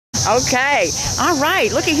Okay. All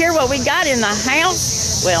right. Look at here what we got in the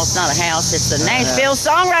house. Well, it's not a house. It's the Nashville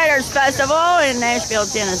Songwriters Festival in Nashville,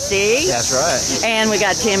 Tennessee. That's right. And we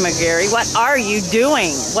got Tim McGeary. What are you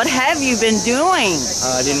doing? What have you been doing?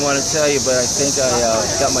 I didn't want to tell you, but I think I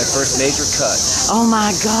got my first major cut. Oh,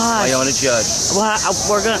 my gosh. I own a judge. Well,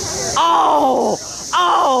 we're going to... Oh!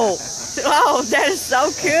 That is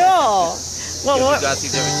so cool. Well, got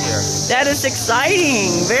these every year. that is exciting.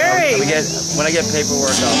 Very. When I get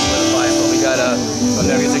paperwork, I'll solidify it. But we got a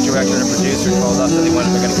music director and a producer called up, and they're going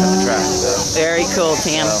to cut the track. So. Very cool,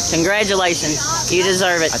 Tim. Congratulations. You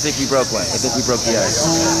deserve it. I think we broke one. I think we broke the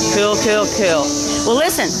ice. Cool. Well,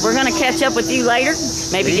 listen, we're going to catch up with you later.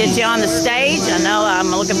 Maybe get you on the stage. I know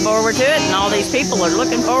I'm looking forward to it, and all these people are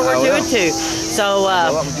looking forward to it too. So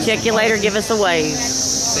check you later. Give us a wave.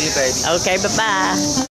 See you, baby. Okay, bye-bye.